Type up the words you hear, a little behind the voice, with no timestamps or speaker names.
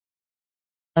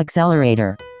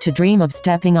Accelerator. To dream of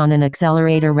stepping on an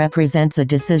accelerator represents a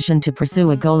decision to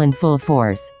pursue a goal in full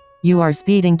force. You are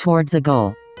speeding towards a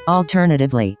goal.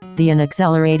 Alternatively, an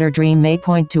accelerator dream may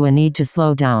point to a need to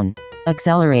slow down.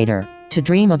 Accelerator. To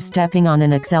dream of stepping on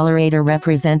an accelerator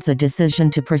represents a decision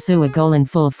to pursue a goal in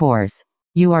full force.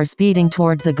 You are speeding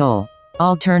towards a goal.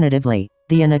 Alternatively,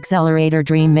 an accelerator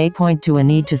dream may point to a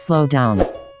need to slow down.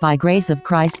 By grace of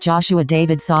Christ, Joshua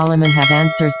David Solomon have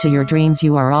answers to your dreams.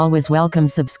 You are always welcome.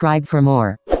 Subscribe for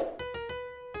more.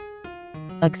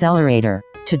 Accelerator.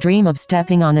 To dream of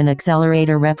stepping on an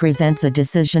accelerator represents a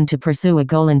decision to pursue a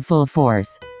goal in full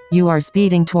force. You are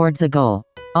speeding towards a goal.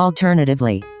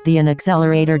 Alternatively, an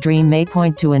accelerator dream may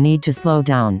point to a need to slow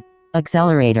down.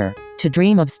 Accelerator. To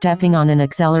dream of stepping on an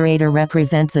accelerator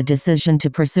represents a decision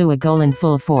to pursue a goal in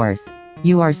full force.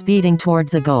 You are speeding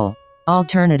towards a goal.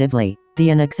 Alternatively,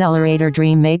 an accelerator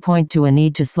dream may point to a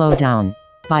need to slow down.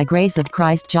 By grace of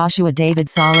Christ, Joshua David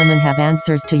Solomon have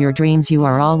answers to your dreams. You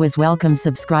are always welcome.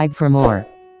 Subscribe for more.